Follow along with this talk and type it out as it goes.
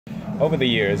Over the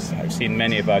years, I've seen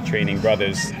many of our training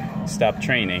brothers stop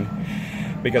training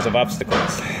because of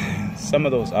obstacles. Some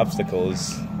of those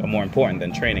obstacles are more important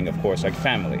than training, of course, like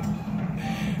family.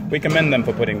 We commend them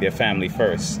for putting their family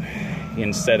first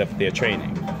instead of their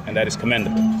training, and that is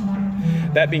commendable.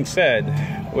 That being said,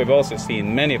 we've also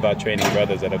seen many of our training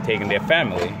brothers that have taken their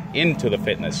family into the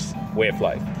fitness way of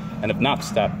life and have not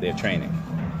stopped their training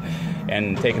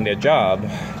and taken their job,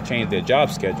 changed their job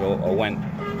schedule, or went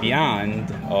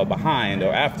beyond or behind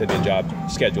or after their job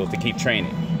schedule to keep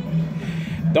training.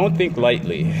 Don't think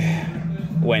lightly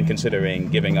when considering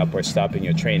giving up or stopping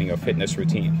your training or fitness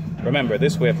routine. Remember,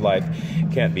 this way of life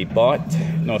can't be bought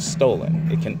nor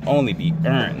stolen. It can only be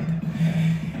earned.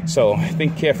 So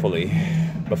think carefully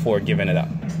before giving it up.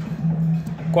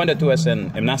 Cuando tú es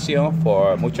en gimnasio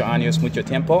por muchos años, mucho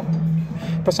tiempo,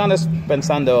 personas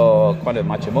pensando cuando es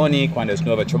matrimonio, cuando es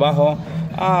nuevo trabajo,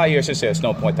 ejercicio es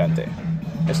no importante.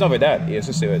 Es no verdad,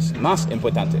 ejercicio es más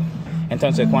importante.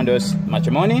 Entonces, cuando es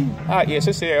matrimonio,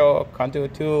 ejercicio cuando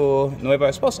tu nueva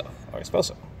esposa o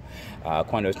esposo.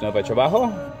 Cuando es nuevo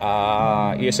trabajo,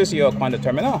 ejercicio cuando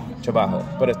terminó trabajo.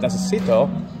 Pero necesito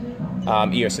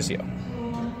ejercicio.